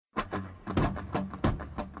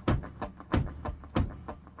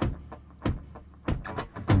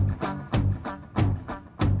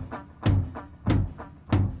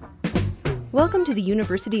Welcome to the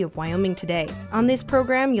University of Wyoming Today. On this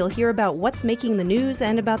program, you'll hear about what's making the news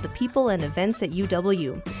and about the people and events at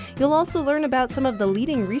UW. You'll also learn about some of the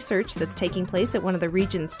leading research that's taking place at one of the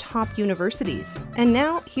region's top universities. And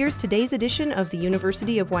now, here's today's edition of the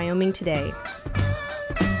University of Wyoming Today.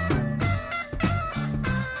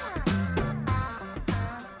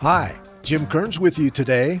 Hi, Jim Kearns with you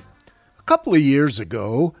today. A couple of years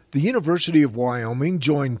ago, the University of Wyoming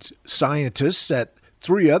joined scientists at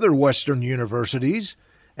 3 other Western universities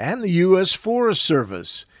and the U.S. Forest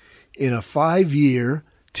Service in a 5-year,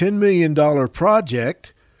 $10 million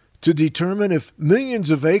project to determine if millions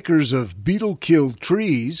of acres of beetle-killed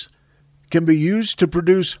trees can be used to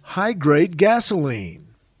produce high-grade gasoline.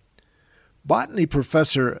 Botany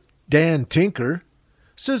professor Dan Tinker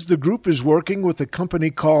says the group is working with a company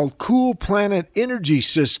called Cool Planet Energy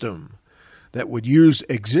System that would use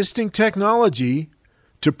existing technology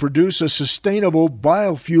to produce a sustainable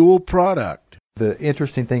biofuel product. The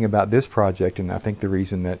interesting thing about this project, and I think the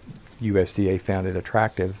reason that USDA found it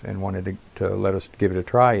attractive and wanted to let us give it a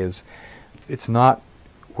try, is it's not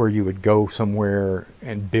where you would go somewhere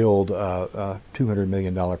and build a $200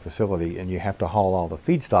 million facility and you have to haul all the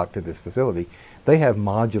feedstock to this facility. They have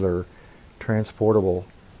modular, transportable,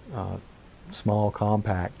 small,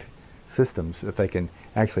 compact systems that they can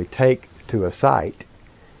actually take to a site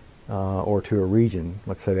or to a region.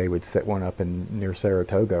 Let's say they would set one up near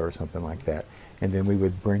Saratoga or something like that, and then we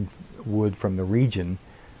would bring wood from the region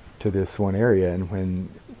to this one area, and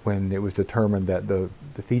when it was determined that the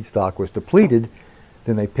feedstock was depleted,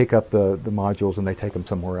 then they pick up the modules and they take them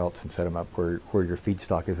somewhere else and set them up where your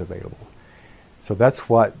feedstock is available. So that's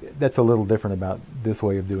a little different about this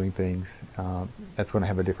way of doing things. That's going to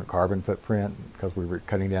have a different carbon footprint because we were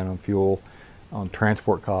cutting down on fuel, on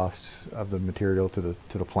transport costs of the material to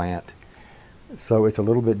the plant. So it's a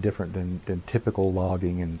little bit different than typical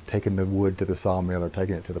logging and taking the wood to the sawmill or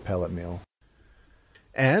taking it to the pellet mill.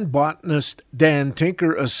 And botanist Dan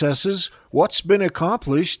Tinker assesses what's been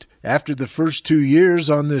accomplished after the first 2 years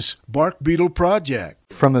on this bark beetle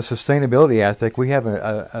project. From a sustainability aspect, we have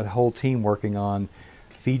a whole team working on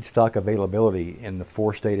feedstock availability in the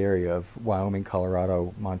 4-state area of Wyoming,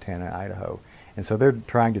 Colorado, Montana, Idaho. And so they're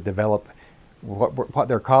trying to develop what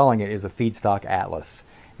they're calling it is a feedstock atlas,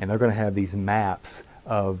 and they're going to have these maps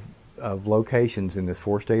of locations in this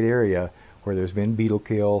 4-state area where there's been beetle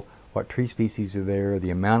kill, what tree species are there,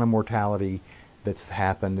 the amount of mortality that's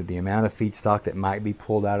happened, the amount of feedstock that might be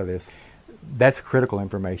pulled out of this. That's critical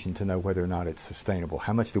information to know whether or not it's sustainable.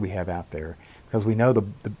 How much do we have out there? Because we know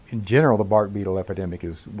in general the bark beetle epidemic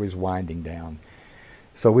is winding down.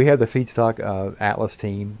 So we have the feedstock atlas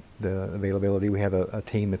team, the availability. We have a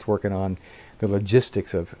team that's working on the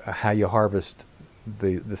logistics of how you harvest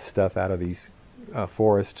the stuff out of these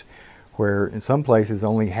forests, where in some places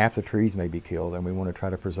only half the trees may be killed, and we want to try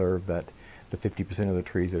to preserve the 50% of the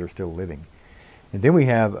trees that are still living. And then we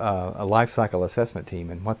have a life cycle assessment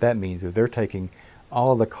team, and what that means is they're taking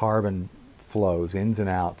all of the carbon flows, ins and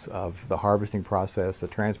outs of the harvesting process, the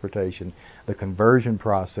transportation, the conversion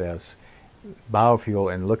process,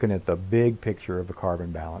 biofuel, and looking at the big picture of the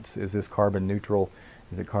carbon balance. Is this carbon neutral?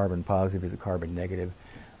 Is it carbon positive? Is it carbon negative?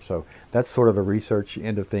 So that's sort of the research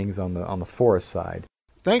end of things on the forest side.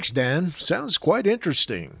 Thanks, Dan. Sounds quite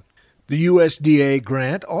interesting. The USDA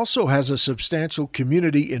grant also has a substantial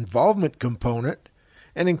community involvement component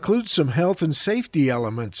and includes some health and safety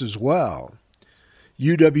elements as well.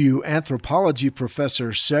 UW anthropology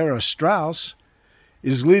professor Sarah Strauss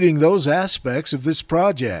is leading those aspects of this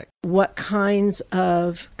project. What kinds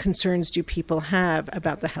of concerns do people have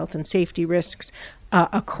about the health and safety risks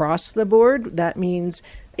across the board? That means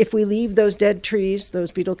if we leave those dead trees, those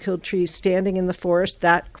beetle-killed trees standing in the forest,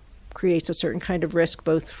 that creates a certain kind of risk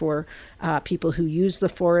both for people who use the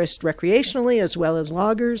forest recreationally as well as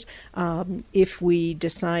loggers. If we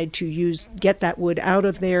decide to get that wood out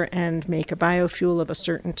of there and make a biofuel of a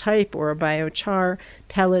certain type or a biochar,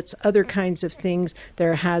 pellets, other kinds of things,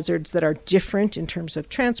 there are hazards that are different in terms of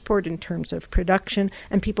transport, in terms of production,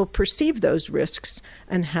 and people perceive those risks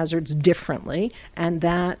and hazards differently, and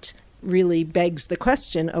that really begs the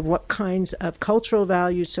question of what kinds of cultural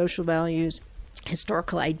values, social values,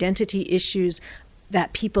 historical identity issues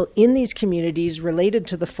that people in these communities related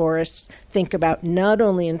to the forests think about, not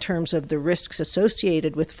only in terms of the risks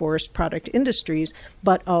associated with forest product industries,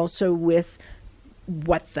 but also with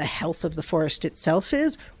what the health of the forest itself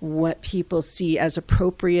is, what people see as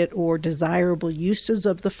appropriate or desirable uses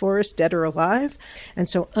of the forest, dead or alive. And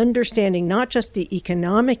so understanding not just the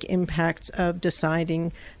economic impacts of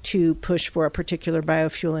deciding to push for a particular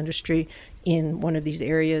biofuel industry in one of these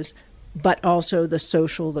areas, but also the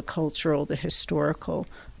social, the cultural, the historical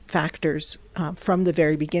factors from the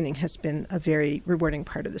very beginning has been a very rewarding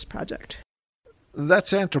part of this project.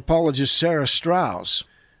 That's anthropologist Sarah Strauss.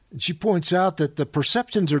 She points out that the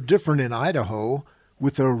perceptions are different in Idaho,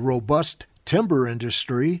 with a robust timber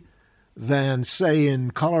industry, than, say,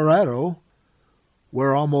 in Colorado,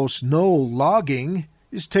 where almost no logging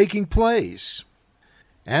is taking place.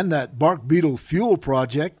 And that bark beetle fuel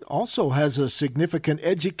project also has a significant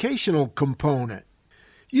educational component.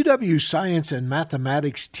 UW Science and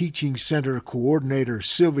Mathematics Teaching Center Coordinator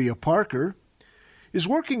Sylvia Parker is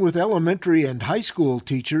working with elementary and high school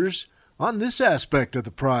teachers on this aspect of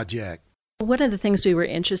the project. One of the things we were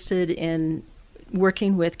interested in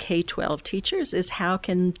working with K-12 teachers is how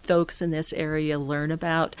can folks in this area learn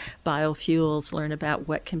about biofuels, learn about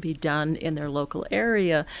what can be done in their local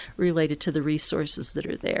area related to the resources that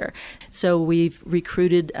are there. So we've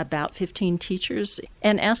recruited about 15 teachers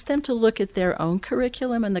and asked them to look at their own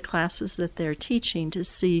curriculum and the classes that they're teaching to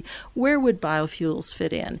see where would biofuels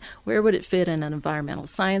fit in. Where would it fit in an environmental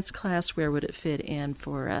science class? Where would it fit in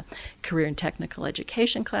for a career and technical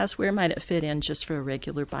education class? Where might it fit in just for a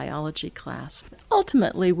regular biology class?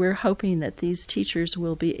 Ultimately, we're hoping that these teachers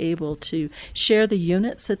will be able to share the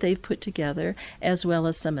units that they've put together as well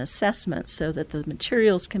as some assessments so that the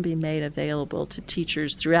materials can be made available to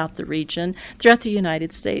teachers throughout the region, throughout the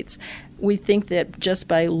United States. We think that just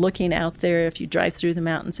by looking out there, if you drive through the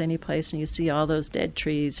mountains any place and you see all those dead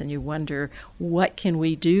trees and you wonder, what can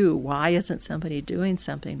we do? Why isn't somebody doing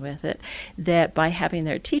something with it? That by having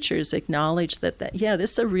their teachers acknowledge that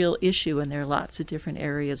this is a real issue and there are lots of different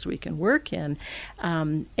areas we can work in,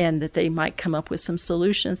 and that they might come up with some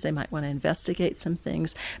solutions. They might want to investigate some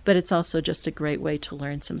things, but it's also just a great way to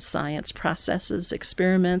learn some science processes,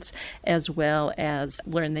 experiments, as well as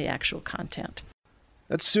learn the actual content.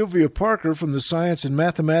 That's Sylvia Parker from the Science and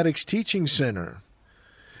Mathematics Teaching Center.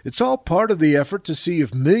 It's all part of the effort to see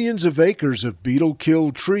if millions of acres of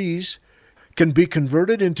beetle-killed trees can be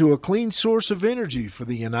converted into a clean source of energy for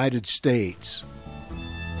the United States.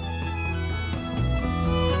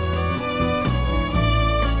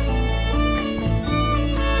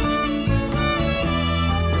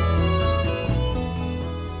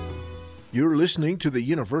 You're listening to the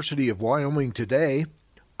University of Wyoming Today.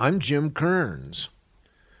 I'm Jim Kearns.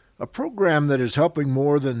 A program that is helping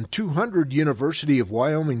more than 200 University of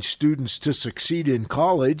Wyoming students to succeed in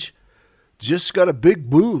college just got a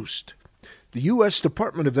big boost. The U.S.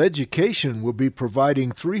 Department of Education will be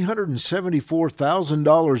providing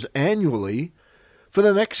 $374,000 annually for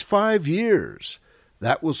the next 5 years.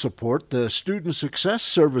 That will support the Student Success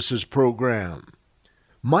Services program.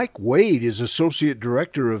 Mike Wade is Associate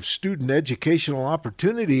Director of Student Educational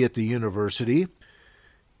Opportunity at the university.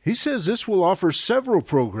 He says this will offer several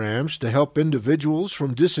programs to help individuals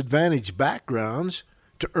from disadvantaged backgrounds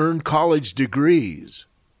to earn college degrees.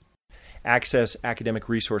 Access academic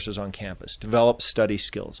resources on campus, develop study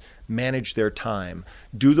skills, manage their time,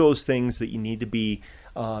 do those things that you need to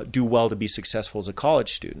do well to be successful as a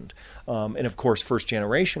college student. And of course,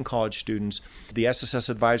 first-generation college students, the SSS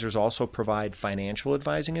advisors also provide financial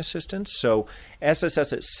advising assistance. So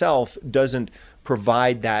SSS itself doesn't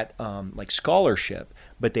provide that like scholarship,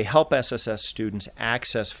 but they help SSS students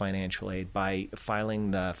access financial aid by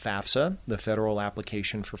filing the FAFSA, the Federal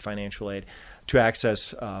Application for Financial Aid, to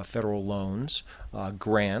access federal loans,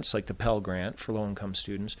 grants like the Pell Grant for low-income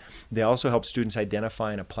students. They also help students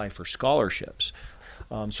identify and apply for scholarships,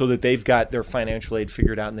 so that they've got their financial aid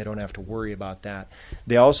figured out and they don't have to worry about that.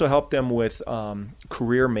 They also help them with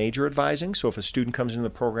career major advising. So if a student comes into the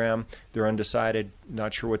program, they're undecided,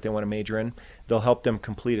 not sure what they want to major in, they'll help them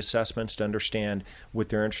complete assessments to understand what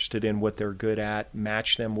they're interested in, what they're good at,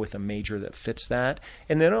 match them with a major that fits that,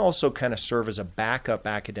 and then also kind of serve as a backup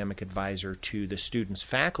academic advisor to the student's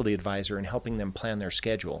faculty advisor in helping them plan their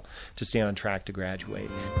schedule to stay on track to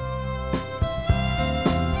graduate.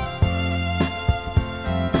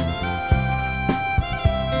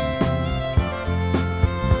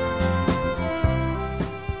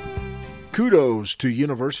 Kudos to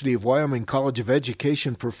University of Wyoming College of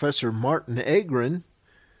Education Professor Martin Agron.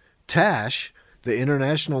 TASH, the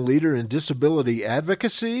international leader in disability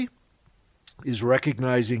advocacy, is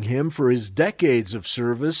recognizing him for his decades of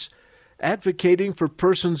service advocating for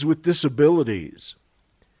persons with disabilities.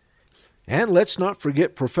 And let's not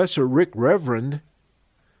forget Professor Rick Reverend,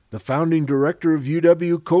 the founding director of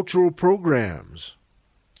UW Cultural Programs.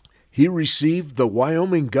 He received the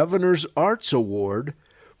Wyoming Governor's Arts Award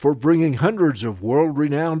for bringing hundreds of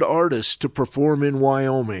world-renowned artists to perform in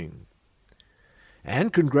Wyoming.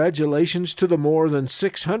 And congratulations to the more than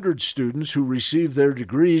 600 students who received their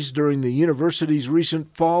degrees during the university's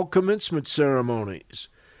recent fall commencement ceremonies.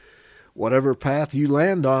 Whatever path you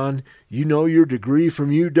land on, you know your degree from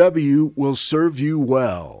UW will serve you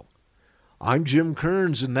well. I'm Jim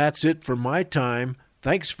Kearns, and that's it for my time.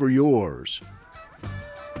 Thanks for yours.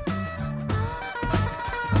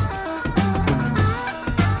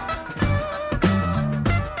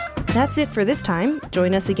 That's it for this time.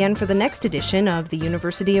 Join us again for the next edition of the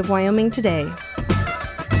University of Wyoming Today.